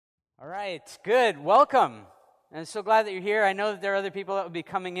All right, good. Welcome. I'm so glad that you're here. I know that there are other people that will be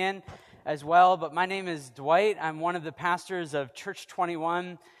coming in as well, but my name is Dwight. I'm one of the pastors of Church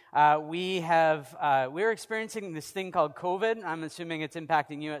 21. We're experiencing this thing called COVID. I'm assuming it's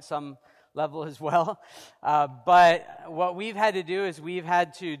impacting you at some level as well. But what we've had to do is we've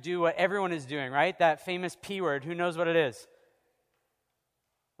had to do what everyone is doing, right? That famous P word. Who knows what it is?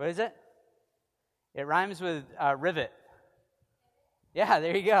 What is it? It rhymes with rivet. Yeah,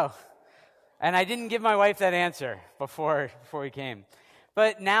 there you go. And I didn't give my wife that answer before we came.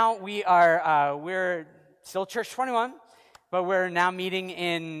 But now we're still Church 21, but we're now meeting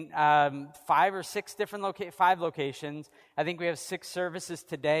in 5 or 6 different 5 locations. I think we have 6 services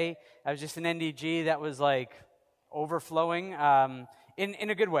today. I was just in NDG that was like overflowing in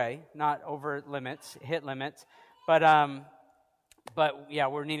a good way, not over limits, hit limits. But yeah,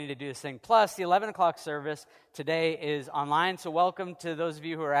 we're needing to do this thing. Plus, the 11 o'clock service today is online. So welcome to those of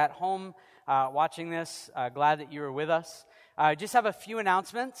you who are at home watching this. Glad that you are with us. Just have a few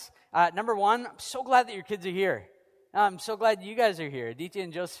announcements. Number one, I'm so glad that your kids are here. I'm so glad you guys are here. Aditya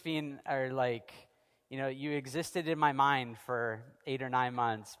and Josephine are like, you existed in my mind for 8 or 9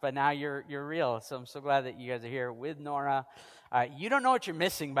 months, but now you're real. So I'm so glad that you guys are here with Nora. You don't know what you're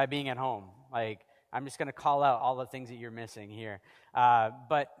missing by being at home. I'm just going to call out all the things that you're missing here.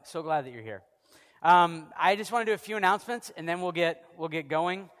 But so glad that you're here. I just want to do a few announcements, and then we'll get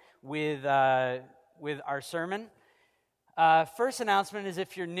going with our sermon. First announcement is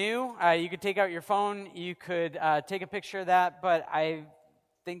if you're new, you could take out your phone. You could take a picture of that, but I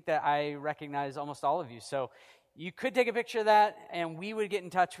think that I recognize almost all of you. So you could take a picture of that, and we would get in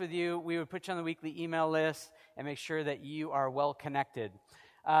touch with you. We would put you on the weekly email list and make sure that you are well connected.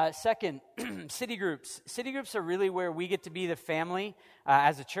 Second, city groups. City groups are really where we get to be the family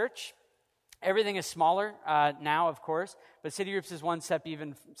as a church. Everything is smaller now, of course, but city groups is one step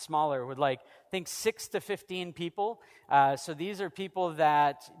even smaller with 6 to 15 people. So these are people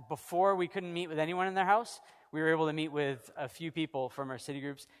that before we couldn't meet with anyone in their house. We were able to meet with a few people from our city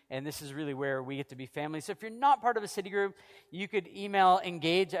groups, and this is really where we get to be family. So if you're not part of a city group, you could email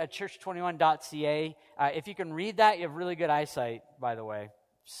engage@church21.ca. If you can read that, you have really good eyesight, by the way.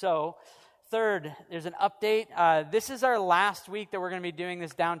 So, third, there's an update. This is our last week that we're going to be doing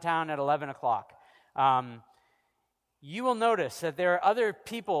this downtown at 11 o'clock. You will notice that there are other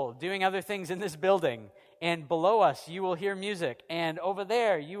people doing other things in this building, and below us you will hear music, and over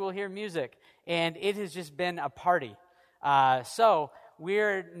there you will hear music, and it has just been a party. So,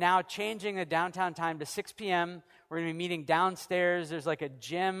 we're now changing the downtown time to 6 p.m. We're going to be meeting downstairs. There's like a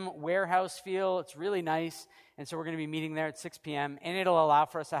gym warehouse feel. It's really nice. And so we're going to be meeting there at 6 p.m. And it'll allow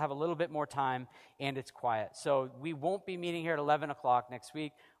for us to have a little bit more time, and it's quiet. So we won't be meeting here at 11 o'clock next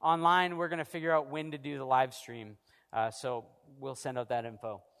week. Online, we're going to figure out when to do the live stream. So we'll send out that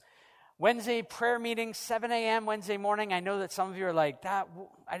info. Wednesday prayer meeting, 7 a.m. Wednesday morning. I know that some of you are like, I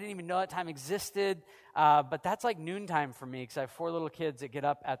didn't even know that time existed. But that's like noontime for me because I have 4 little kids that get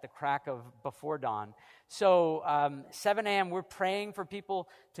up at the crack of before dawn. So 7 a.m., we're praying for people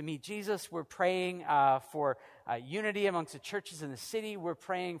to meet Jesus. We're praying for unity amongst the churches in the city. We're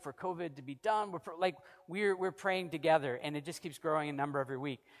praying for COVID to be done. We're praying together, and it just keeps growing in number every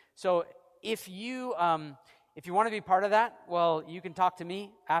week. So if you want to be part of that, well, you can talk to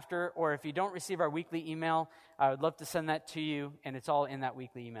me after, or if you don't receive our weekly email, I would love to send that to you, and it's all in that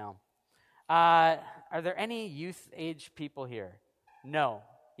weekly email. Are there any youth age people here? No.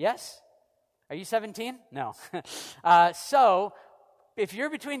 Yes? Are you 17? No. So, if you're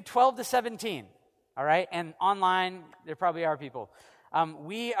between 12 to 17, all right, and online, there probably are people.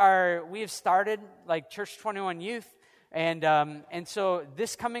 We have started Church 21 Youth, and so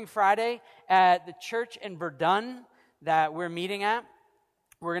this coming Friday at the church in Verdun that we're meeting at,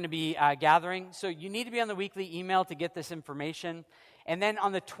 we're going to be gathering. So you need to be on the weekly email to get this information. And then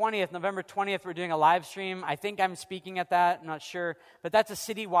on the 20th, November 20th, we're doing a live stream. I think I'm speaking at that. I'm not sure. But that's a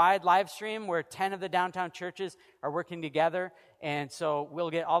citywide live stream where 10 of the downtown churches are working together. And so we'll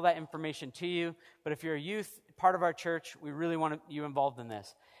get all that information to you. But if you're a youth, part of our church, we really want you involved in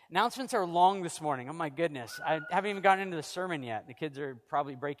this. Announcements are long this morning. Oh, my goodness. I haven't even gotten into the sermon yet. The kids are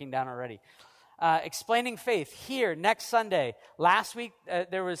probably breaking down already. Explaining faith here next Sunday. Last week,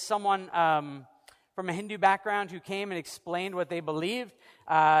 there was someone from a Hindu background who came and explained what they believed.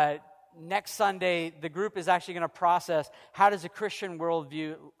 Next Sunday, the group is actually going to process how does a Christian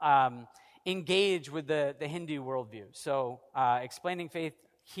worldview engage with the Hindu worldview. So, explaining faith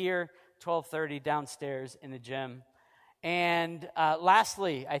here, 12:30 downstairs in the gym. And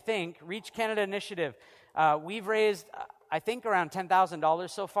lastly, I think, Reach Canada Initiative. We've raised, I think, around $10,000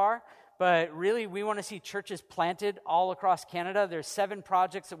 so far. but really we want to see churches planted all across Canada. There's 7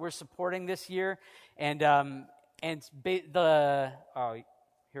 projects that we're supporting this year, and here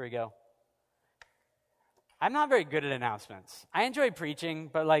we go. I'm not very good at announcements. I enjoy preaching,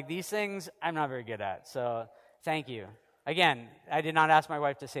 but like these things, I'm not very good at. So thank you. Again, I did not ask my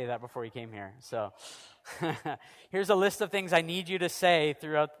wife to say that before you came here. So here's a list of things I need you to say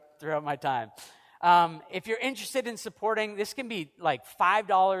throughout my time. If you're interested in supporting, this can be like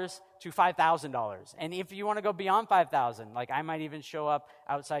 $5 to $5,000. And if you want to go beyond $5,000, like I might even show up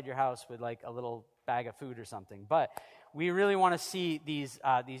outside your house with like a little bag of food or something. But we really want to see these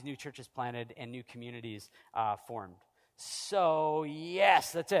new churches planted and new communities formed. So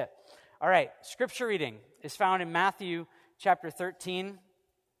yes, that's it. All right, scripture reading is found in Matthew chapter 13,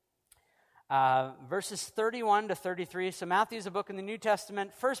 verses 31 to 33. So Matthew is a book in the New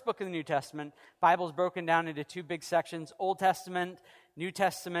Testament, first book in the New Testament. Bible's broken down into 2 big sections, Old Testament, New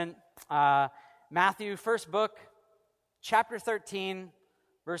Testament. Matthew, first book, chapter 13,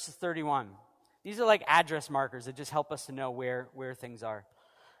 verses 31. These are like address markers that just help us to know where things are.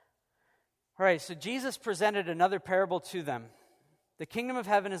 All right, so Jesus presented another parable to them. The kingdom of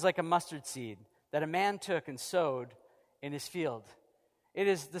heaven is like a mustard seed that a man took and sowed in his field. It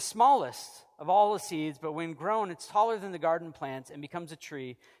is the smallest of all the seeds, but when grown, it's taller than the garden plants and becomes a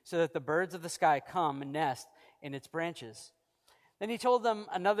tree, so that the birds of the sky come and nest in its branches. Then he told them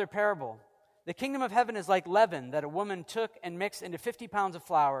another parable. The kingdom of heaven is like leaven that a woman took and mixed into 50 pounds of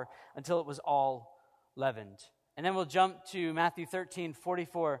flour until it was all leavened. And then we'll jump to Matthew 13,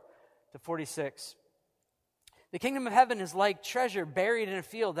 44 to 46. The kingdom of heaven is like treasure buried in a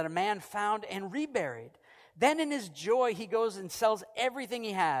field that a man found and reburied. Then in his joy, he goes and sells everything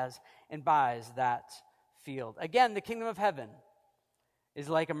he has and buys that field. Again, the kingdom of heaven is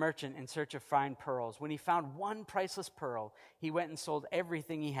like a merchant in search of fine pearls. When he found one priceless pearl, he went and sold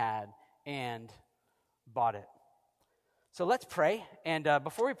everything he had and bought it. So let's pray. And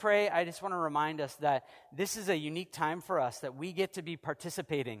before we pray, I just want to remind us that this is a unique time for us, that we get to be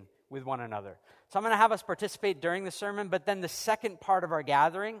participating with one another. So I'm going to have us participate during the sermon, but then the second part of our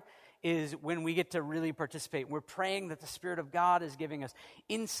gathering is when we get to really participate. We're praying that the Spirit of God is giving us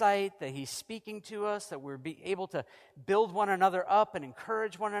insight, that He's speaking to us, that we're able to build one another up and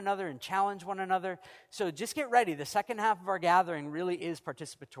encourage one another and challenge one another. So just get ready. The second half of our gathering really is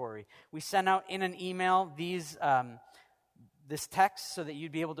participatory. We sent out in an email this text so that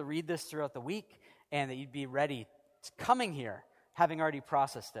you'd be able to read this throughout the week and that you'd be ready coming here, having already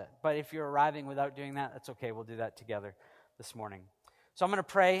processed it. But if you're arriving without doing that, that's okay. We'll do that together this morning. So I'm going to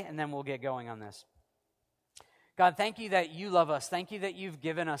pray, and then we'll get going on this. God, thank you that you love us. Thank you that you've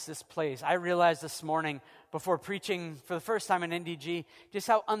given us this place. I realized this morning, before preaching for the first time in NDG, just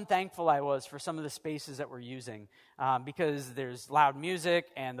how unthankful I was for some of the spaces that we're using, because there's loud music,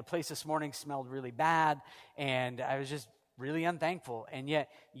 and the place this morning smelled really bad, and I was just really unthankful. And yet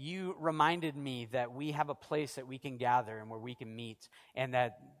you reminded me that we have a place that we can gather and where we can meet, and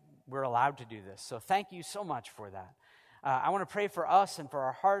that we're allowed to do this. So thank you so much for that. I want to pray for us and for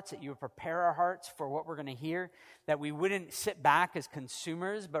our hearts, that you would prepare our hearts for what we're going to hear, that we wouldn't sit back as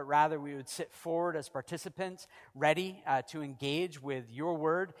consumers, but rather we would sit forward as participants, ready to engage with your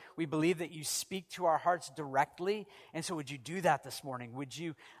word. We believe that you speak to our hearts directly, and so would you do that this morning? Would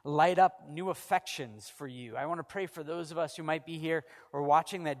you light up new affections for you? I want to pray for those of us who might be here or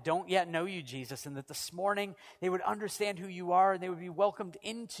watching that don't yet know you, Jesus, and that this morning they would understand who you are and they would be welcomed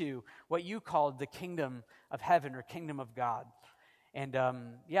into what you called the kingdom of heaven or kingdom of God. And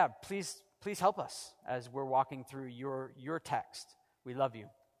please help us as we're walking through your text. We love you.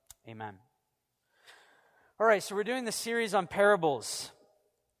 Amen. All right, so we're doing this series on parables.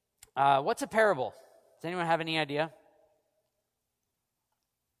 What's a parable? Does anyone have any idea?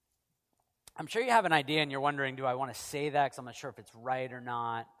 I'm sure you have an idea and you're wondering, do I want to say that because I'm not sure if it's right or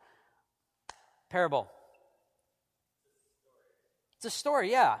not. Parable. It's a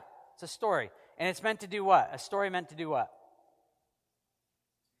story, yeah. It's a story. And it's meant to do what? A story meant to do what?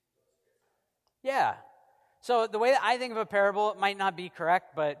 Yeah. So the way that I think of a parable, it might not be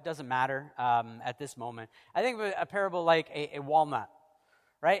correct, but it doesn't matter at this moment. I think of a parable like a walnut,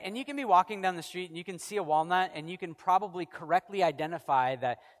 right? And you can be walking down the street and you can see a walnut and you can probably correctly identify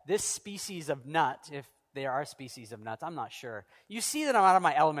that this species of nut, if there are species of nuts, I'm not sure. You see that I'm out of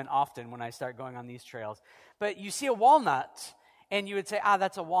my element often when I start going on these trails. But you see a walnut and you would say,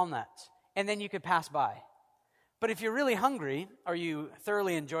 that's a walnut. And then you could pass by. But if you're really hungry, or you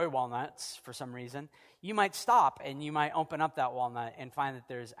thoroughly enjoy walnuts for some reason, you might stop and you might open up that walnut and find that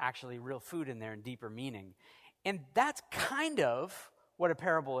there's actually real food in there and deeper meaning. And that's kind of what a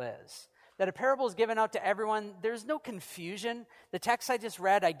parable is. that a parable is given out to everyone, there's no confusion. The text I just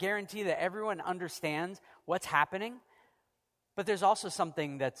read, I guarantee that everyone understands what's happening. But there's also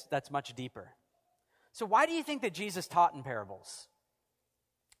something that's much deeper. So why do you think that Jesus taught in parables?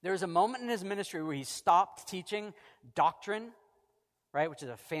 There was a moment in his ministry where he stopped teaching doctrine, right, which is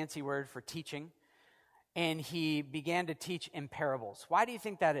a fancy word for teaching, and he began to teach in parables. Why do you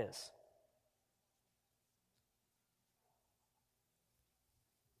think that is?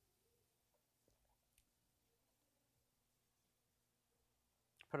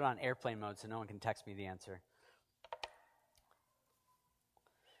 Put it on airplane mode so no one can text me the answer.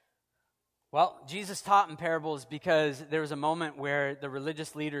 Well, Jesus taught in parables because there was a moment where the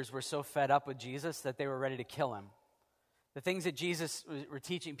religious leaders were so fed up with Jesus that they were ready to kill him. The things that Jesus were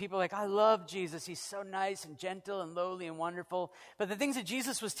teaching, people were like, I love Jesus. He's so nice and gentle and lowly and wonderful. But the things that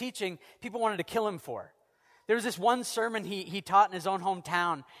Jesus was teaching, people wanted to kill him for. There was this one sermon he taught in his own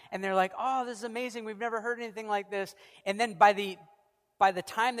hometown, and they're like, oh, this is amazing. We've never heard anything like this. And then by the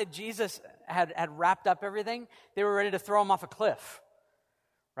time that Jesus had wrapped up everything, they were ready to throw him off a cliff.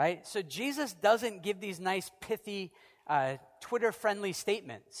 Right? So Jesus doesn't give these nice, pithy, Twitter-friendly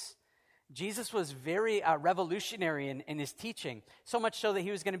statements. Jesus was very revolutionary in his teaching, so much so that he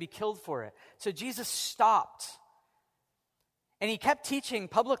was going to be killed for it. So Jesus stopped. And he kept teaching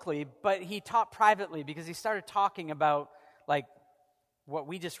publicly, but he taught privately because he started talking about, like, what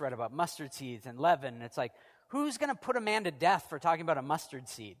we just read about, mustard seeds and leaven. And it's like, who's going to put a man to death for talking about a mustard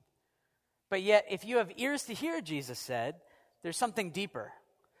seed? But yet, if you have ears to hear, Jesus said, there's something deeper.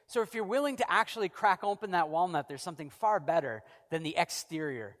 So if you're willing to actually crack open that walnut, there's something far better than the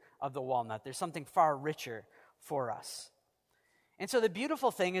exterior of the walnut. There's something far richer for us. And so the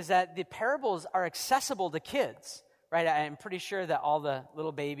beautiful thing is that the parables are accessible to kids, right? I'm pretty sure that all the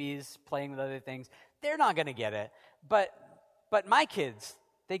little babies playing with other things, they're not going to get it. But my kids,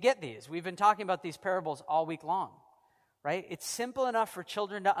 they get these. We've been talking about these parables all week long, right? It's simple enough for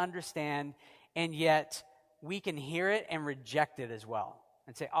children to understand, and yet we can hear it and reject it as well.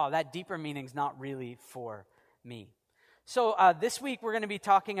 And say, oh, that deeper meaning's not really for me. So this week we're going to be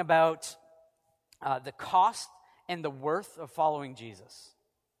talking about the cost and the worth of following Jesus.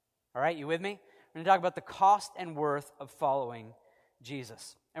 All right, you with me? We're going to talk about the cost and worth of following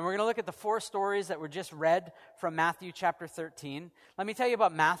Jesus. And we're going to look at the 4 stories that were just read from Matthew chapter 13. Let me tell you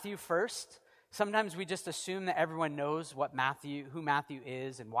about Matthew first. Sometimes we just assume that everyone knows who Matthew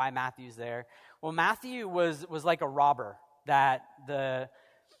is and why Matthew's there. Well, Matthew was like a robber that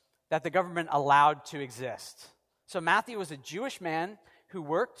the government allowed to exist. So Matthew was a Jewish man who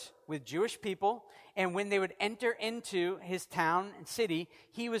worked with Jewish people, and when they would enter into his town and city,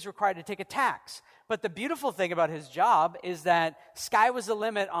 he was required to take a tax. But the beautiful thing about his job is that sky was the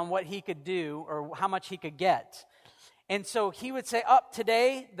limit on what he could do or how much he could get. And so he would say,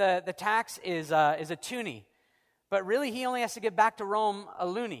 today the tax is a toonie. But really he only has to give back to Rome a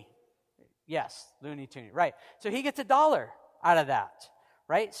loonie. Yes, loony toonie, right. So he gets $1 out of that,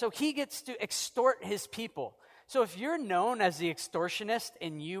 right? So he gets to extort his people. So if you're known as the extortionist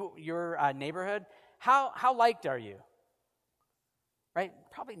in your neighborhood, how liked are you? Right?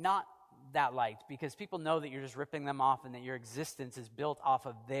 Probably not that liked, because people know that you're just ripping them off and that your existence is built off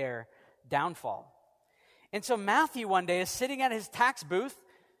of their downfall. And so Matthew one day is sitting at his tax booth,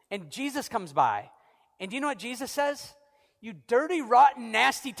 and Jesus comes by. And do you know what Jesus says? You dirty, rotten,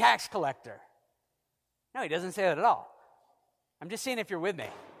 nasty tax collector. No, he doesn't say that at all. I'm just saying if you're with me.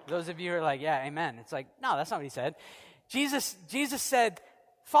 Those of you who are like, yeah, amen. It's like, no, that's not what he said. Jesus said,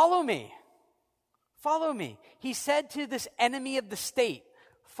 follow me. Follow me. He said to this enemy of the state,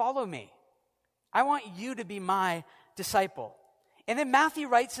 follow me. I want you to be my disciple. And then Matthew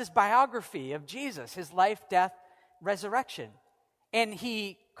writes his biography of Jesus, his life, death, resurrection. And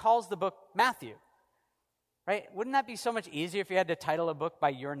he calls the book Matthew. Right? Wouldn't that be so much easier if you had to title a book by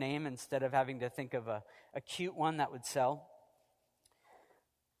your name instead of having to think of a cute one that would sell?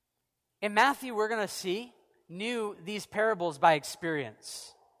 In Matthew, we're going to see, knew these parables by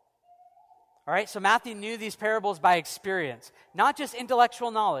experience. All right, so Matthew knew these parables by experience. Not just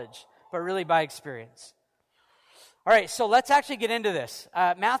intellectual knowledge, but really by experience. All right, so let's actually get into this.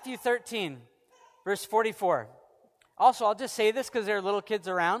 Matthew 13, verse 44. Also, I'll just say this because there are little kids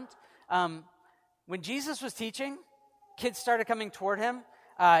around. When Jesus was teaching, kids started coming toward him.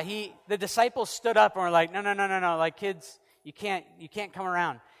 The disciples stood up and were like, no, like kids, you can't come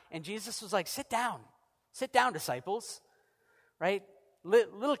around. And Jesus was like, sit down, disciples, right?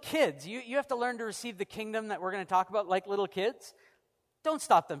 Little kids, you have to learn to receive the kingdom that we're going to talk about like little kids. Don't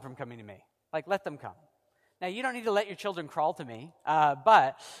stop them from coming to me. Like, let them come. Now, you don't need to let your children crawl to me,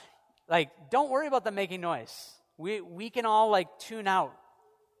 but don't worry about them making noise. We can all tune out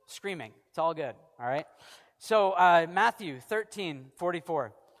screaming. It's all good, all right? So Matthew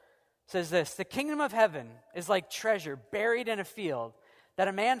 13:44 says this, "The kingdom of heaven is like treasure buried in a field that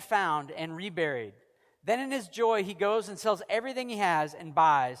a man found and reburied. Then in his joy he goes and sells everything he has and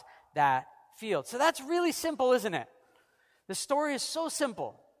buys that field." So that's really simple, isn't it? The story is so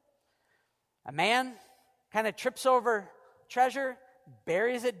simple. A man kind of trips over treasure,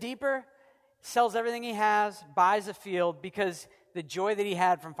 buries it deeper, sells everything he has, buys a field because the joy that he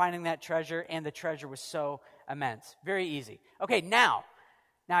had from finding that treasure, and the treasure was so immense. Very easy. Okay, now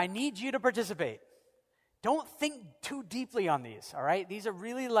I need you to participate. Don't think too deeply on these, all right? These are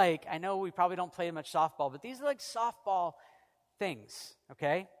really like, I know we probably don't play much softball, but these are like softball things,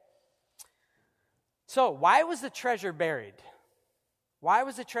 okay? So, why was the treasure buried? Why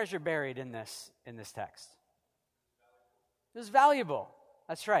was the treasure buried in this text? It was valuable.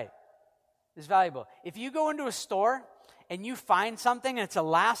 That's right. It was valuable. If you go into a store and you find something and it's the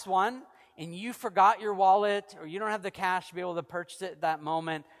last one and you forgot your wallet or you don't have the cash to be able to purchase it at that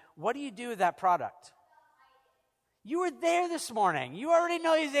moment, what do you do with that product? You were there this morning. You already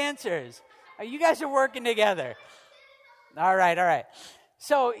know these answers. You guys are working together. All right.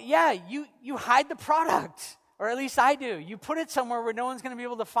 So, yeah, you hide the product, or at least I do. You put it somewhere where no one's going to be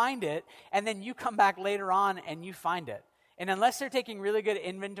able to find it, and then you come back later on and you find it. And unless they're taking really good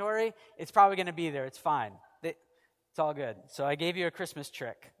inventory, it's probably going to be there. It's fine. It's all good. So I gave you a Christmas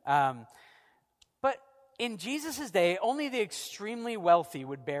trick. But in Jesus' day, only the extremely wealthy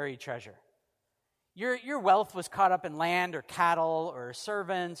would bury treasure. Your wealth was caught up in land or cattle or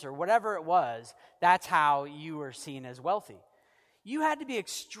servants or whatever it was. That's how you were seen as wealthy. You had to be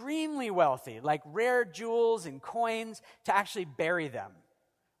extremely wealthy, like rare jewels and coins, to actually bury them,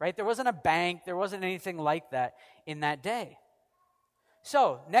 right? There wasn't a bank. There wasn't anything like that in that day.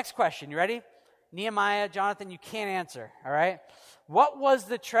 So, next question. You ready? Nehemiah, Jonathan, you can't answer, all right? What was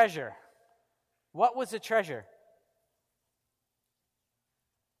the treasure? What was the treasure?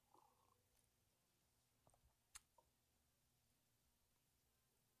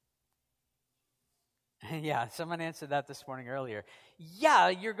 Yeah, someone answered that this morning earlier. Yeah,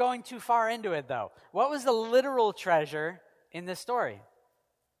 you're going too far into it, though. What was the literal treasure in this story?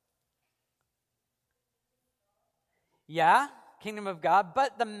 Yeah, kingdom of God.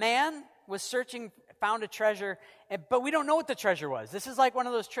 But the man was searching, found a treasure, but we don't know what the treasure was. This is like one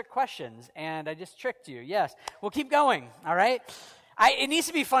of those trick questions, and I just tricked you. Yes. We'll keep going, all right? It needs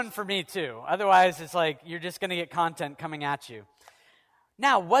to be fun for me, too. Otherwise, it's like you're just going to get content coming at you.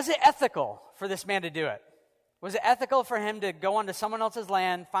 Now, was it ethical for this man to do it? Was it ethical for him to go onto someone else's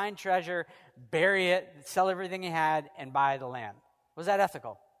land, find treasure, bury it, sell everything he had, and buy the land? Was that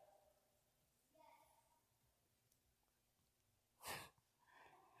ethical?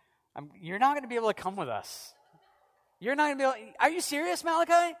 You're not going to be able to come with us. You're not going to be able. Are you serious,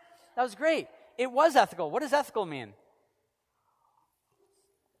 Malachi? That was great. It was ethical. What does ethical mean?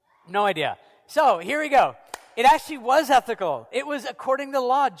 No idea. So here we go. It actually was ethical. It was according to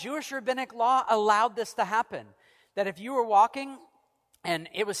law. Jewish rabbinic law allowed this to happen. That if you were walking and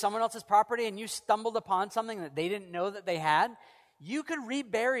it was someone else's property and you stumbled upon something that they didn't know that they had, you could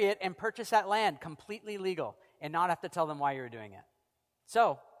rebury it and purchase that land completely legal and not have to tell them why you were doing it.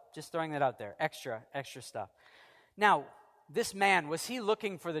 So, just throwing that out there. Extra stuff. Now, this man, was he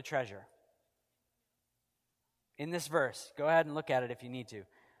looking for the treasure? In this verse, go ahead and look at it if you need to.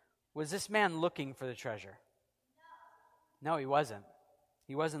 Was this man looking for the treasure? No, he wasn't.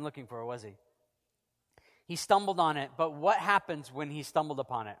 He wasn't looking for it, was he? He stumbled on it, but what happens when he stumbled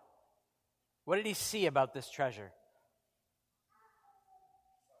upon it? What did he see about this treasure?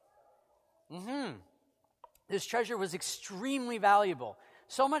 This treasure was extremely valuable.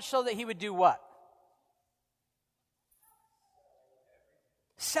 So much so that he would do what?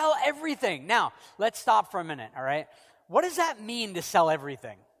 Sell everything. Now, let's stop for a minute, all right? What does that mean to sell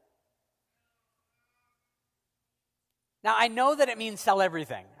everything? Now, I know that it means sell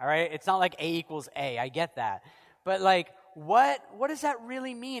everything, all right? It's not like A equals A. I get that. But like, what does that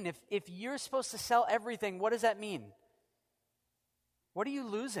really mean? If you're supposed to sell everything, what does that mean? What are you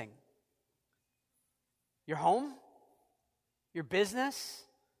losing? Your home? Your business?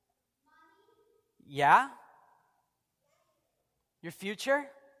 Yeah? Your future?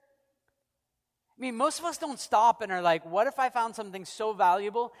 I mean, most of us don't stop and are like, what if I found something so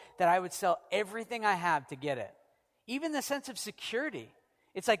valuable that I would sell everything I have to get it? Even the sense of security.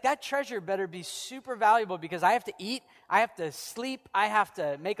 It's like that treasure better be super valuable because I have to eat, I have to sleep, I have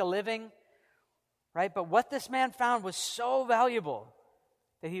to make a living, right? But what this man found was so valuable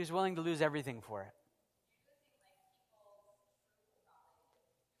that he was willing to lose everything for it.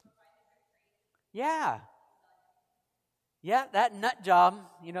 Yeah. Yeah, that nut job,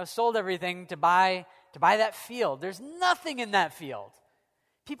 sold everything to buy that field. There's nothing in that field.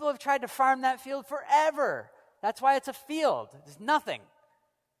 People have tried to farm that field forever. That's why it's a field. There's nothing.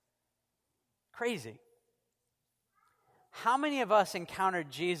 Crazy. How many of us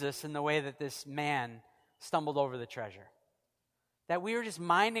encountered Jesus in the way that this man stumbled over the treasure? That we were just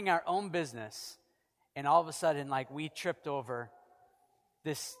minding our own business, and all of a sudden, we tripped over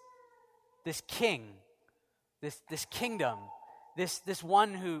this king, this kingdom, this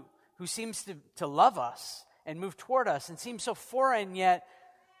one who seems to love us and move toward us and seems so foreign, yet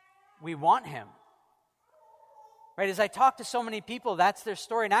we want him. Right? As I talk to so many people, that's their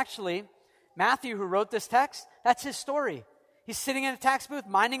story. And actually, Matthew, who wrote this text, that's his story. He's sitting in a tax booth,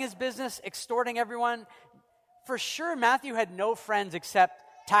 minding his business, extorting everyone. For sure, Matthew had no friends except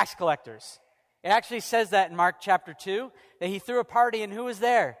tax collectors. It actually says that in Mark chapter 2, that he threw a party, and who was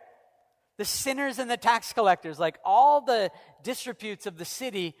there? The sinners and the tax collectors. All the disreputes of the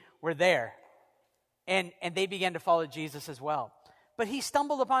city were there. And they began to follow Jesus as well. But he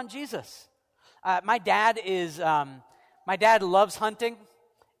stumbled upon Jesus. My dad loves hunting,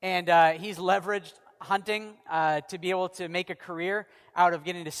 and he's leveraged hunting to be able to make a career out of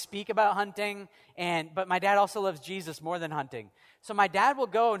getting to speak about hunting. But my dad also loves Jesus more than hunting. So my dad will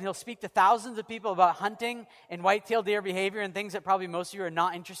go and he'll speak to thousands of people about hunting and white-tailed deer behavior and things that probably most of you are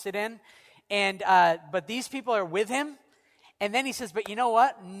not interested in. But these people are with him. And then he says, but you know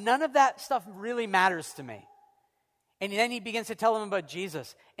what? None of that stuff really matters to me. And then he begins to tell them about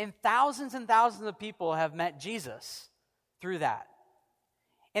Jesus. And thousands of people have met Jesus through that.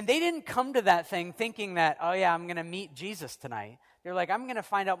 And they didn't come to that thing thinking that, oh yeah, I'm going to meet Jesus tonight. They're like, I'm going to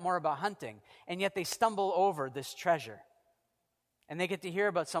find out more about hunting. And yet they stumble over this treasure. And they get to hear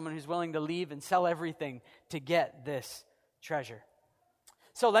about someone who's willing to leave and sell everything to get this treasure.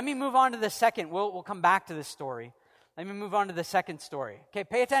 So let me move on to the second. We'll come back to this story. Let me move on to the second story. Okay,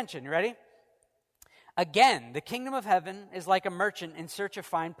 pay attention. You ready? Again, the kingdom of heaven is like a merchant in search of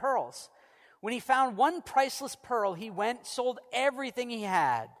fine pearls. When he found one priceless pearl, he went, sold everything he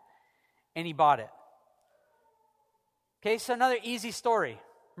had, and he bought it. Okay, so another easy story.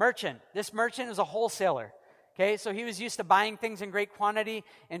 Merchant. This merchant was a wholesaler. Okay, so he was used to buying things in great quantity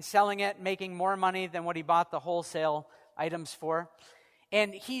and selling it, making more money than what he bought the wholesale items for.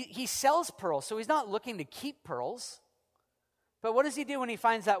 And he sells pearls, so he's not looking to keep pearls. But what does he do when he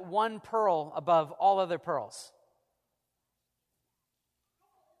finds that one pearl above all other pearls?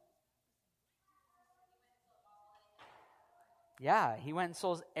 Yeah, he went and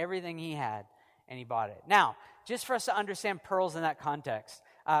sold everything he had, and he bought it. Now, just for us to understand pearls in that context,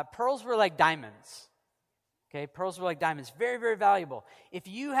 pearls were like diamonds. Okay, pearls were like diamonds, very, very valuable. If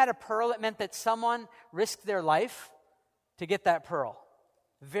you had a pearl, it meant that someone risked their life to get that pearl.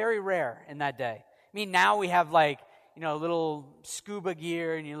 Very rare in that day. I mean, now we have little scuba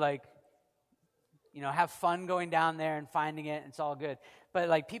gear, and you have fun going down there and finding it, and it's all good.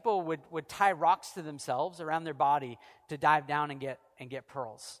 But people would tie rocks to themselves around their body to dive down and get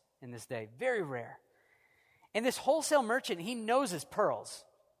pearls in this day. Very rare. And this wholesale merchant, he knows his pearls,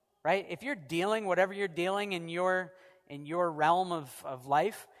 right? If you're dealing whatever you're dealing in your realm of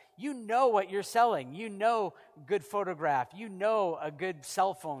life, you know what you're selling. You know a good photograph. You know a good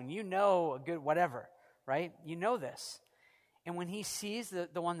cell phone. You know a good whatever, right? You know this. And when he sees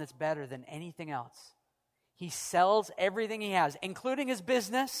the one that's better than anything else, he sells everything he has, including his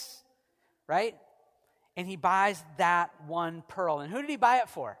business, right? And he buys that one pearl. And who did he buy it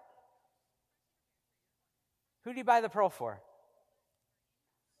for? Who did he buy the pearl for?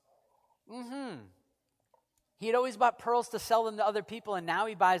 He had always bought pearls to sell them to other people, and now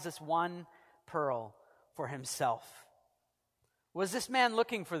he buys this one pearl for himself. Was this man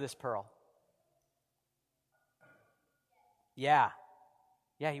looking for this pearl? Yeah,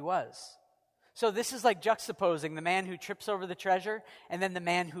 he was. So this is like juxtaposing the man who trips over the treasure and then the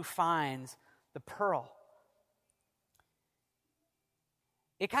man who finds the pearl.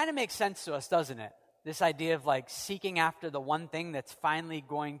 It kind of makes sense to us, doesn't it? This idea of seeking after the one thing that's finally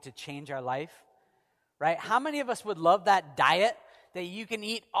going to change our life, right? How many of us would love that diet that you can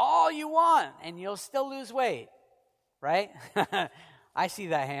eat all you want and you'll still lose weight, right? I see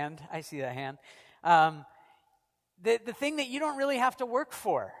that hand. The thing that you don't really have to work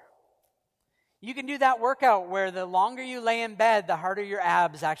for. You can do that workout where the longer you lay in bed, the harder your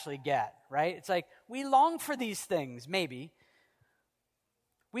abs actually get, right? It's we long for these things, maybe.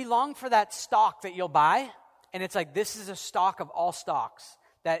 We long for that stock that you'll buy, and it's this is a stock of all stocks,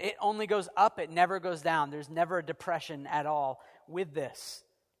 that it only goes up, it never goes down. There's never a depression at all with this.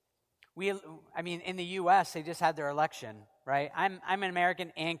 In the U.S., they just had their election, right? I'm an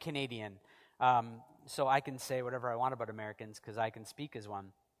American and Canadian. so I can say whatever I want about Americans because I can speak as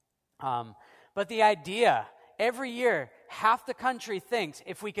one. But the idea, every year, half the country thinks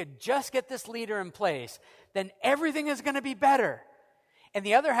if we could just get this leader in place, then everything is going to be better. And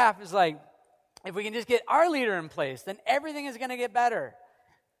the other half is like, if we can just get our leader in place, then everything is going to get better.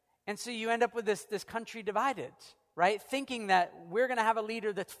 And so you end up with this country divided, right? Thinking that we're going to have a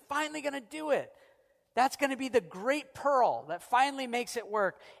leader that's finally going to do it. That's going to be the great pearl that finally makes it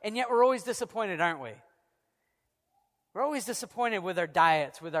work. And yet we're always disappointed, aren't we? We're always disappointed with our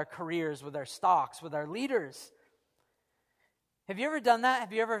diets, with our careers, with our stocks, with our leaders. Have you ever done that?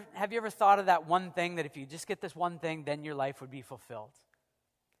 Have you ever thought of that one thing that if you just get this one thing, then your life would be fulfilled?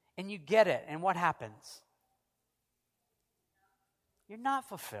 And you get it, and what happens? You're not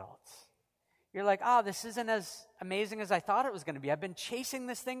fulfilled. You're like, this isn't as amazing as I thought it was going to be. I've been chasing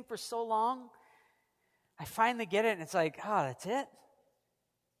this thing for so long. I finally get it, and it's like, that's it?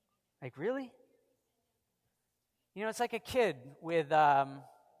 Like, really? You know, it's like a kid with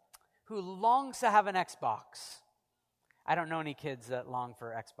who longs to have an Xbox. I don't know any kids that long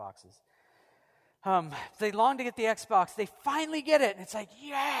for Xboxes. They long to get the Xbox. They finally get it, and it's like,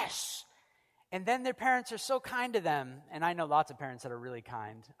 yes! And then their parents are so kind to them, and I know lots of parents that are really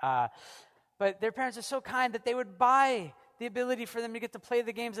kind, but their parents are so kind that they would buy the ability for them to get to play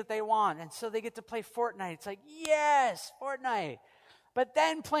the games that they want, and so they get to play Fortnite. It's like, yes, Fortnite! But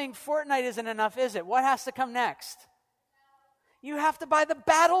then playing Fortnite isn't enough, is it? What has to come next? You have to buy the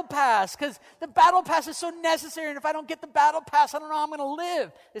battle pass because the battle pass is so necessary. And if I don't get the battle pass, I don't know how I'm going to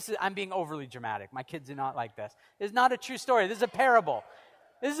live. I'm being overly dramatic. My kids do not like this. It's not a true story. This is a parable.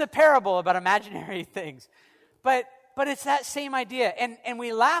 This is a parable about imaginary things. But it's that same idea. And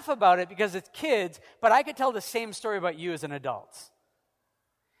we laugh about it because it's kids, but I could tell the same story about you as an adult.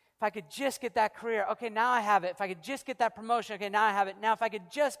 If I could just get that career, okay, now I have it. If I could just get that promotion, okay, now I have it. Now if I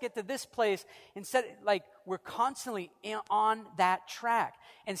could just get to this place, instead, like, we're constantly on that track.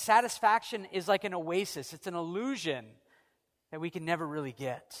 And satisfaction is like an oasis. It's an illusion that we can never really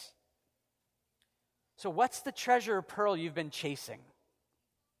get. So what's the treasure or pearl you've been chasing?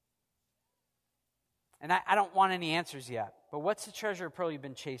 And I don't want any answers yet, but what's the treasure or pearl you've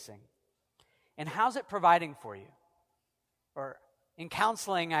been chasing? And how's it providing for you? Or in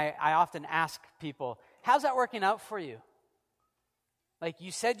counseling, I often ask people, how's that working out for you? Like,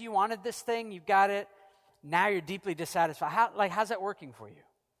 you said you wanted this thing, you got it, now you're deeply dissatisfied. How's that working for you?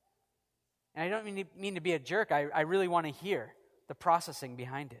 And I don't mean to be a jerk. I really want to hear the processing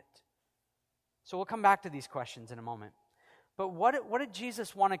behind it. So we'll come back to these questions in a moment. But what did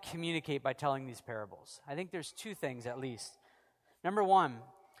Jesus want to communicate by telling these parables? I think there's two things at least. Number one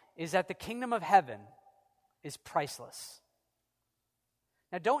is that the kingdom of heaven is priceless.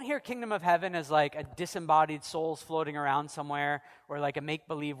 Now, don't hear kingdom of heaven as like a disembodied souls floating around somewhere or like a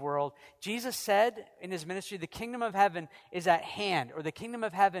make-believe world. Jesus said in his ministry, the kingdom of heaven is at hand, or the kingdom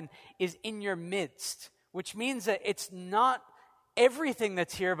of heaven is in your midst, which means that it's not everything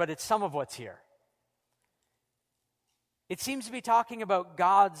that's here, but it's some of what's here. It seems to be talking about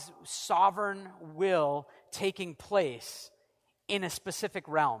God's sovereign will taking place in a specific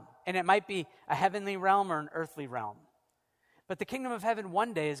realm. And it might be a heavenly realm or an earthly realm. But the kingdom of heaven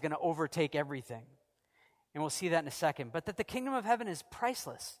one day is going to overtake everything. And we'll see that in a second. But that the kingdom of heaven is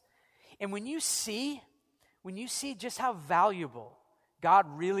priceless. And when you see just how valuable God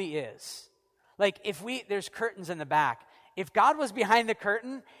really is, like there's curtains in the back. If God was behind the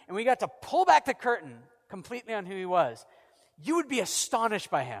curtain and we got to pull back the curtain completely on who he was, you would be astonished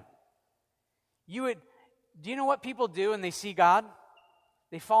by him. Do you know what people do when they see God?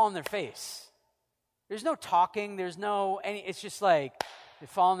 They fall on their face. There's no talking, it's just like they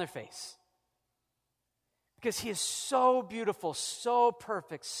fall on their face. Because he is so beautiful, so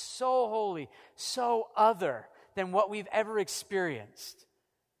perfect, so holy, so other than what we've ever experienced,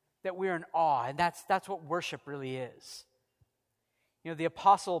 that we're in awe. And that's what worship really is. You know, the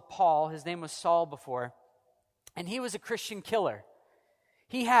Apostle Paul, his name was Saul before, and he was a Christian killer.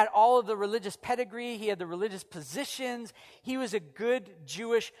 He had all of the religious pedigree. He had the religious positions. He was a good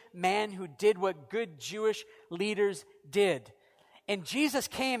Jewish man who did what good Jewish leaders did. And Jesus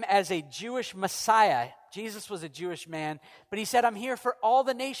came as a Jewish Messiah. Jesus was a Jewish man, but he said, I'm here for all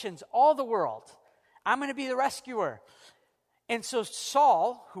the nations, all the world. I'm going to be the rescuer. And so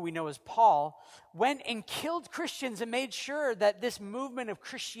Saul, who we know as Paul, went and killed Christians and made sure that this movement of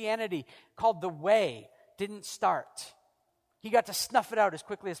Christianity called the Way didn't start. He got to snuff it out as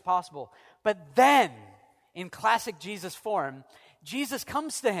quickly as possible. But then, in classic Jesus form, Jesus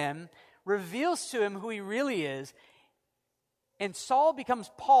comes to him, reveals to him who he really is, and Saul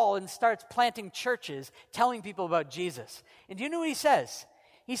becomes Paul and starts planting churches, telling people about Jesus. And do you know what he says?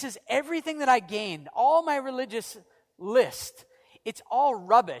 He says, everything that I gained, all my religious list, it's all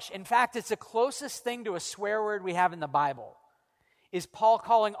rubbish. In fact, it's the closest thing to a swear word we have in the Bible, is Paul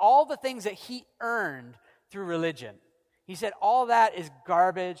calling all the things that he earned through religion. He said, all that is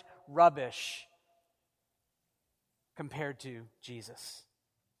garbage, rubbish, compared to Jesus.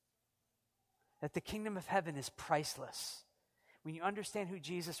 That the kingdom of heaven is priceless. When you understand who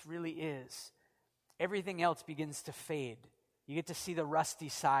Jesus really is, everything else begins to fade. You get to see the rusty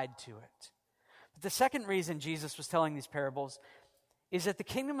side to it. But the second reason Jesus was telling these parables is that the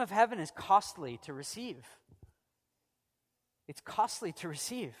kingdom of heaven is costly to receive. It's costly to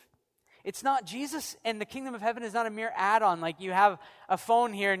receive. It's not, Jesus and the kingdom of heaven is not a mere add-on. Like you have a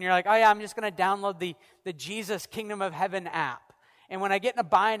phone here and you're like, oh yeah, I'm just going to download the Jesus Kingdom of Heaven app. And when I get in a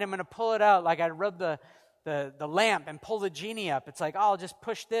bind, I'm going to pull it out. Like I rub the lamp and pull the genie up. It's like, oh, I'll just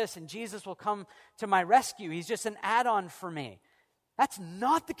push this and Jesus will come to my rescue. He's just an add-on for me. That's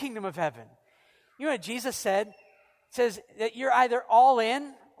not the kingdom of heaven. You know what Jesus said? It says that you're either all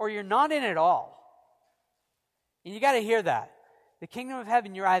in or you're not in at all. And you got to hear that. The kingdom of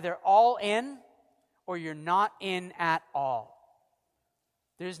heaven, you're either all in or you're not in at all.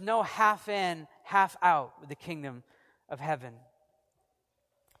 There's no half in, half out with the kingdom of heaven.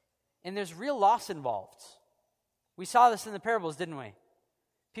 And there's real loss involved. We saw this in the parables, didn't we?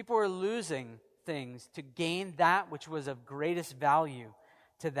 People were losing things to gain that which was of greatest value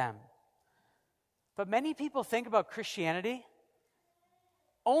to them. But many people think about Christianity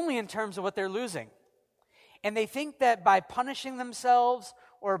only in terms of what they're losing. And they think that by punishing themselves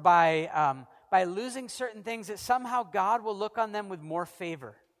or by losing certain things, that somehow God will look on them with more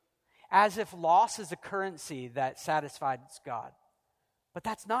favor, as if loss is a currency that satisfies God. But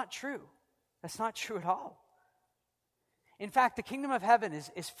that's not true. That's not true at all. In fact, the kingdom of heaven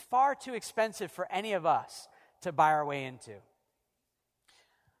is far too expensive for any of us to buy our way into.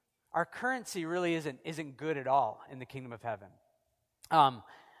 Our currency really isn't good at all in the kingdom of heaven.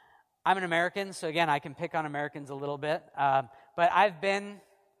 I'm an American, so again, I can pick on Americans a little bit. But I've been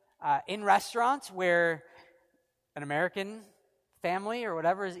in restaurants where an American family or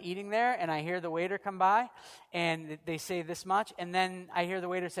whatever is eating there, and I hear the waiter come by, and they say this much, and then I hear the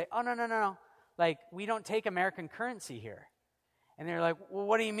waiter say, oh, no. Like, we don't take American currency here. And they're like, well,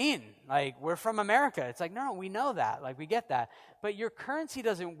 what do you mean? Like, we're from America. It's like, no, we know that. Like, we get that. But your currency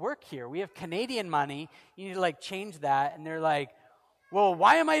doesn't work here. We have Canadian money. You need to, like, change that. And they're like, well,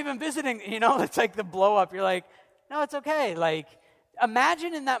 why am I even visiting? You know, it's like the blow up. You're like, no, it's okay. Like,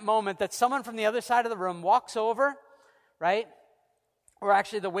 imagine in that moment that someone from the other side of the room walks over, right? Or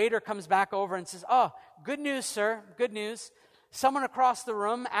actually the waiter comes back over and says, oh, good news, sir, good news. Someone across the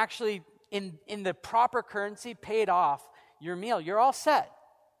room actually in the proper currency paid off your meal. You're all set.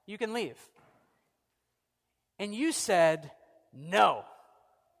 You can leave. And you said, no,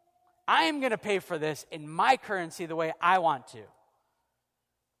 I am going to pay for this in my currency the way I want to.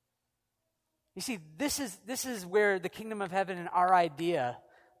 You see, this is where the kingdom of heaven and our idea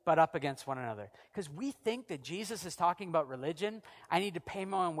butt up against one another. Because we think that Jesus is talking about religion. I need to pay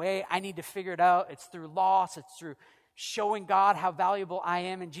my own way. I need to figure it out. It's through loss. It's through showing God how valuable I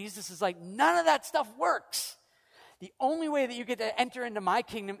am. And Jesus is like, none of that stuff works. The only way that you get to enter into my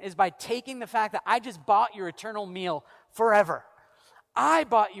kingdom is by taking the fact that I just bought your eternal meal forever. I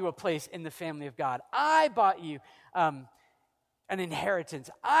bought you a place in the family of God. I bought you an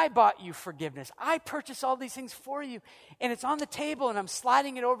inheritance. I bought you forgiveness. I purchased all these things for you. And it's on the table and I'm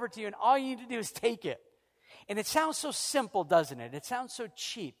sliding it over to you and all you need to do is take it. And it sounds so simple, doesn't it? It sounds so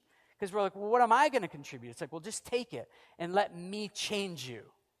cheap. Because we're like, well, what am I going to contribute? It's like, well, just take it and let me change you.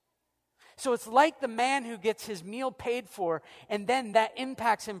 So it's like the man who gets his meal paid for, and then that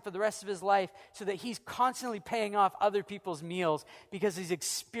impacts him for the rest of his life so that he's constantly paying off other people's meals because he's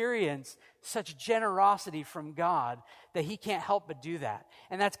experienced such generosity from God that he can't help but do that.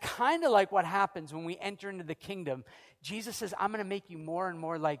 And that's kind of like what happens when we enter into the kingdom. Jesus says, I'm going to make you more and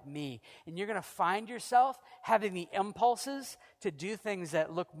more like me. And you're going to find yourself having the impulses to do things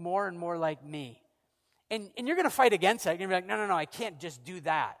that look more and more like me. And you're going to fight against that. You're going to be like, no, I can't just do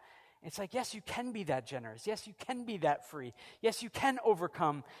that. It's like, yes, you can be that generous. Yes, you can be that free. Yes, you can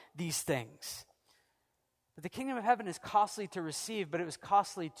overcome these things. But the kingdom of heaven is costly to receive, but it was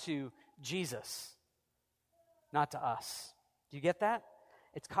costly to Jesus, not to us. Do you get that?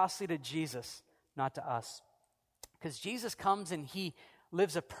 It's costly to Jesus, not to us. Because Jesus comes and he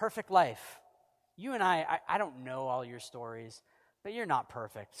lives a perfect life. You and I don't know all your stories, but you're not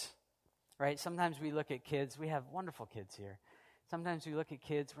perfect, right? Sometimes we look at kids. We have wonderful kids here. Sometimes we look at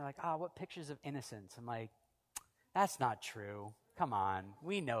kids, we're like, what pictures of innocence? I'm like, that's not true. Come on,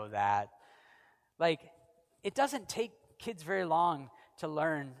 we know that. Like, it doesn't take kids very long to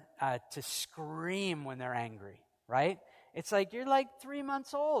learn to scream when they're angry, right? It's like, you're like 3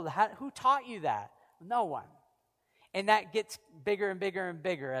 months old. Who taught you that? No one. And that gets bigger and bigger and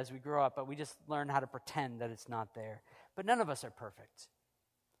bigger as we grow up, but we just learn how to pretend that it's not there. But none of us are perfect.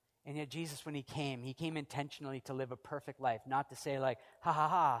 And yet Jesus, when he came intentionally to live a perfect life, not to say like, ha ha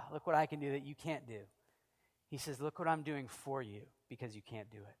ha, look what I can do that you can't do. He says, look what I'm doing for you because you can't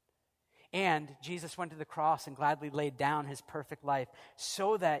do it. And Jesus went to the cross and gladly laid down his perfect life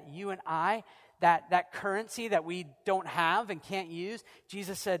so that you and I, that currency that we don't have and can't use,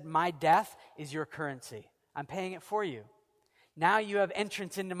 Jesus said, my death is your currency. I'm paying it for you. Now you have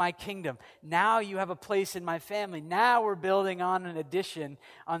entrance into my kingdom. Now you have a place in my family. Now we're building on an addition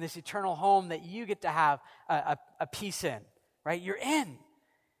on this eternal home that you get to have a piece in, right? You're in.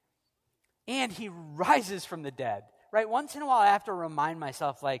 And he rises from the dead. Right, once in a while I have to remind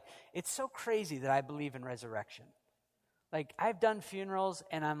myself, like, it's so crazy that I believe in resurrection. Like, I've done funerals,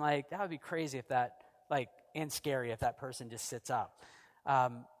 and I'm like, that would be crazy if that, like, and scary if that person just sits up.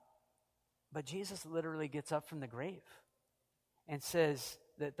 But Jesus literally gets up from the grave and says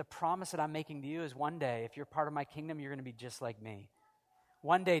that the promise that I'm making to you is one day, if you're part of my kingdom, you're going to be just like me.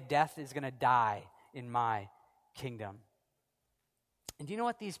 One day, death is going to die in my kingdom. And do you know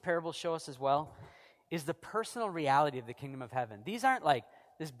what these parables show us as well? Is the personal reality of the kingdom of heaven. These aren't like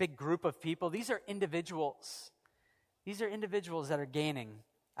this big group of people. These are individuals. These are individuals that are gaining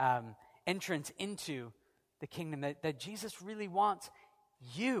entrance into the kingdom that Jesus really wants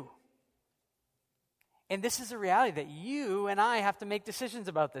you. And this is a reality that you and I have to make decisions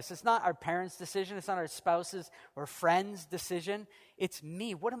about this. It's not our parents' decision. It's not our spouses' or friends' decision. It's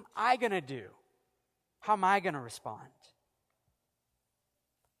me. What am I going to do? How am I going to respond?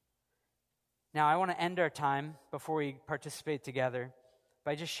 Now, I want to end our time before we participate together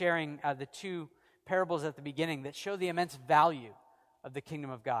by just sharing the two parables at the beginning that show the immense value of the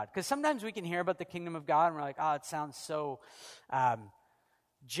kingdom of God. Because sometimes we can hear about the kingdom of God and we're like, oh, it sounds so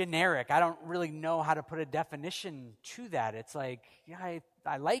generic. I don't really know how to put a definition to that. It's like, yeah,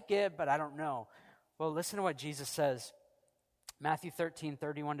 I like it, but I don't know. Well, listen to what Jesus says. Matthew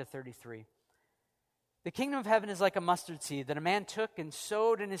 13:31-33. The kingdom of heaven is like a mustard seed that a man took and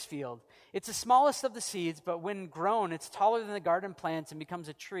sowed in his field. It's the smallest of the seeds, but when grown, it's taller than the garden plants and becomes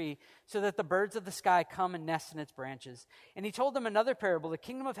a tree, so that the birds of the sky come and nest in its branches. And he told them another parable. The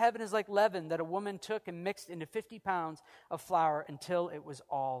kingdom of heaven is like leaven that a woman took and mixed into 50 pounds of flour until it was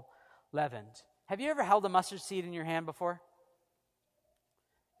all leavened. Have you ever held a mustard seed in your hand before?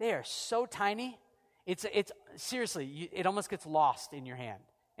 They are so tiny. It's seriously, it almost gets lost in your hand.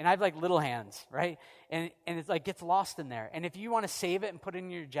 And I have like little hands, right? And it's like gets lost in there. And if you want to save it and put it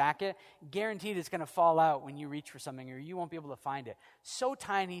in your jacket, guaranteed it's going to fall out when you reach for something or you won't be able to find it. So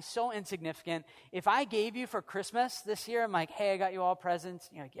tiny, so insignificant. If I gave you for Christmas this year, I'm like, hey, I got you all presents.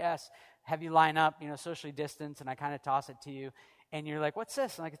 You're like, yes. Have you line up, socially distanced, and I kind of toss it to you. And you're like, what's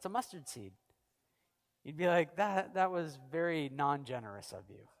this? I'm like, it's a mustard seed. You'd be like, that was very non-generous of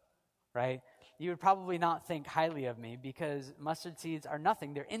you, right? You would probably not think highly of me because mustard seeds are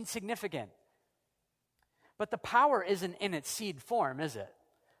nothing. They're insignificant. But the power isn't in its seed form, is it?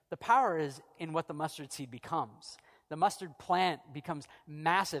 The power is in what the mustard seed becomes. The mustard plant becomes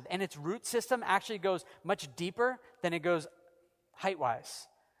massive, and its root system actually goes much deeper than it goes height-wise.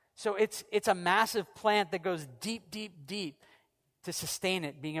 So it's a massive plant that goes deep, deep, deep to sustain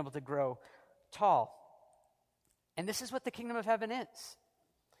it being able to grow tall. And this is what the kingdom of heaven is.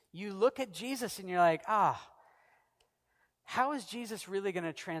 You look at Jesus and you're like, how is Jesus really going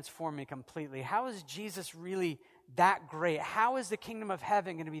to transform me completely? How is Jesus really that great? How is the kingdom of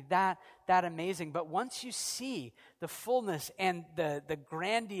heaven going to be that amazing? But once you see the fullness and the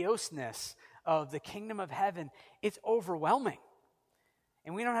grandioseness of the kingdom of heaven, it's overwhelming.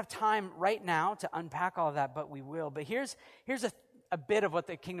 And we don't have time right now to unpack all of that, but we will. But here's a bit of what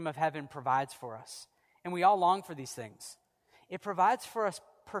the kingdom of heaven provides for us. And we all long for these things. It provides for us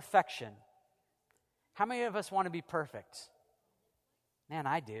perfection. How many of us want to be perfect? Man,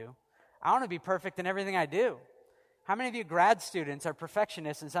 I do. I want to be perfect in everything I do. How many of you grad students are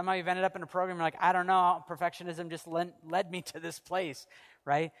perfectionists and somehow you've ended up in a program you're like, I don't know, perfectionism just led me to this place,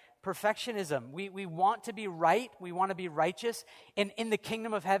 right? Perfectionism. We want to be right. We want to be righteous. And in the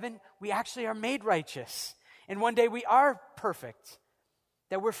kingdom of heaven, we actually are made righteous. And one day we are perfect.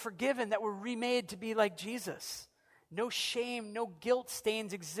 That we're forgiven, that we're remade to be like Jesus. No shame, no guilt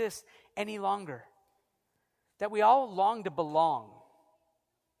stains exist any longer. That we all long to belong.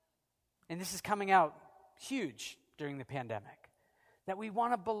 And this is coming out huge during the pandemic. That we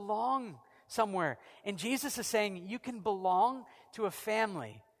want to belong somewhere. And Jesus is saying you can belong to a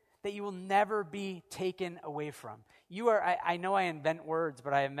family that you will never be taken away from. You are, I know I invent words,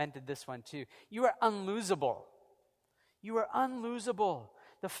 but I invented this one too. You are unlosable. You are unlosable.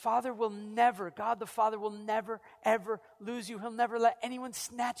 God the Father will never, ever lose you. He'll never let anyone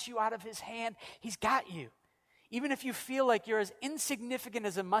snatch you out of his hand. He's got you. Even if you feel like you're as insignificant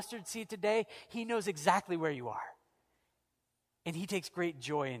as a mustard seed today, he knows exactly where you are. And he takes great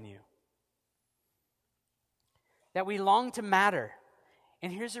joy in you. That we long to matter.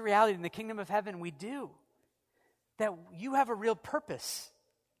 And here's the reality, in the kingdom of heaven, we do. That you have a real purpose.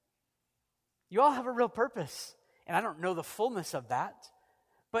 You all have a real purpose. And I don't know the fullness of that.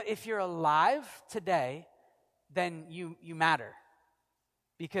 But if you're alive today, then you matter.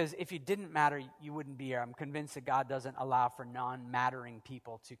 Because if you didn't matter, you wouldn't be here. I'm convinced that God doesn't allow for non-mattering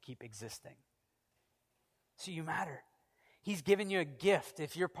people to keep existing. So you matter. He's given you a gift.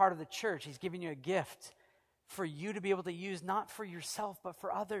 If you're part of the church, he's given you a gift for you to be able to use, not for yourself, but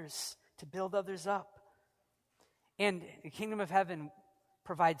for others, to build others up. And the kingdom of heaven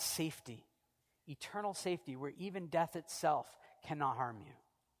provides safety, eternal safety, where even death itself cannot harm you.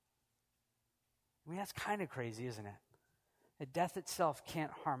 I mean, that's kind of crazy, isn't it? That death itself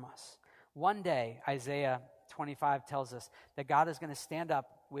can't harm us. One day, Isaiah 25 tells us that God is going to stand up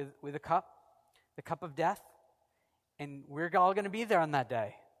with a cup, the cup of death, and we're all going to be there on that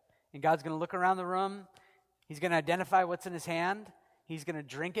day. And God's going to look around the room. He's going to identify what's in his hand. He's going to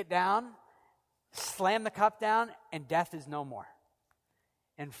drink it down, slam the cup down, and death is no more.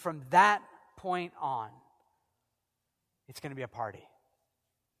 And from that point on, it's going to be a party.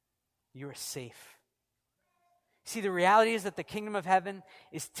 You are safe. See, the reality is that the kingdom of heaven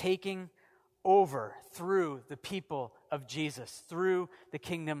is taking over through the people of Jesus, through the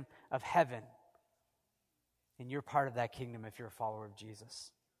kingdom of heaven. And you're part of that kingdom if you're a follower of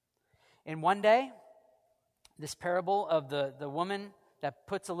Jesus. And one day, this parable of the woman that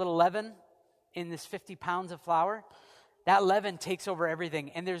puts a little leaven in this 50 pounds of flour, that leaven takes over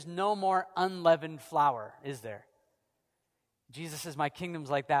everything, and there's no more unleavened flour, is there? Jesus says, my kingdom's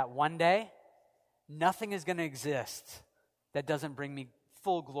like that. One day, nothing is going to exist that doesn't bring me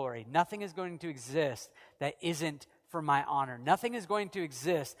full glory. Nothing is going to exist that isn't for my honor. Nothing is going to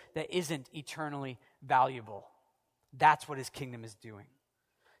exist that isn't eternally valuable. That's what his kingdom is doing.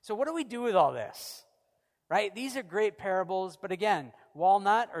 So what do we do with all this? Right? These are great parables, but again,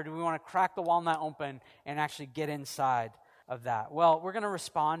 walnut, or do we want to crack the walnut open and actually get inside of that? Well, we're going to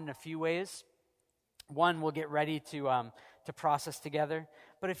respond in a few ways. One, we'll get ready to process together.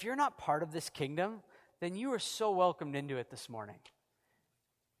 But if you're not part of this kingdom, then you are so welcomed into it this morning.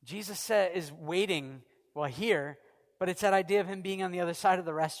 Jesus is waiting, here, but it's that idea of him being on the other side of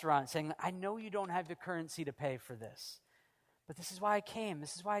the restaurant saying, I know you don't have the currency to pay for this, but this is why I came.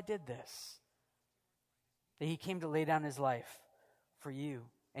 This is why I did this. That he came to lay down his life for you.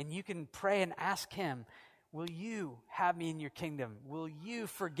 And you can pray and ask him, will you have me in your kingdom? Will you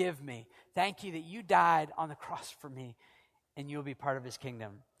forgive me? Thank you that you died on the cross for me, and you'll be part of his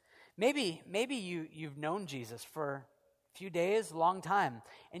kingdom. Maybe you've known Jesus for a few days, a long time,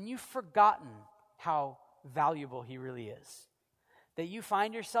 and you've forgotten how valuable he really is. That you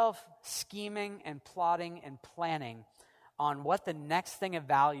find yourself scheming and plotting and planning on what the next thing of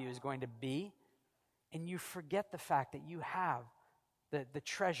value is going to be, and you forget the fact that you have the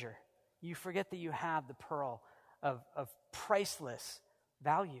treasure. You forget that you have the pearl of priceless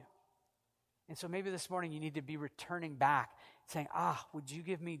value. And so maybe this morning you need to be returning back, saying, would you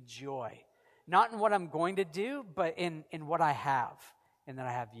give me joy? Not in what I'm going to do, but in what I have, and that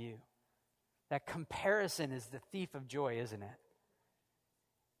I have you. That comparison is the thief of joy, isn't it?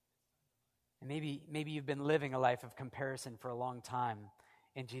 And maybe you've been living a life of comparison for a long time,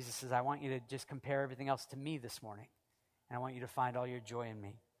 and Jesus says, I want you to just compare everything else to me this morning, and I want you to find all your joy in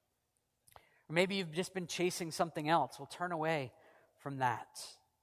me. Or maybe you've just been chasing something else. Well, turn away from that.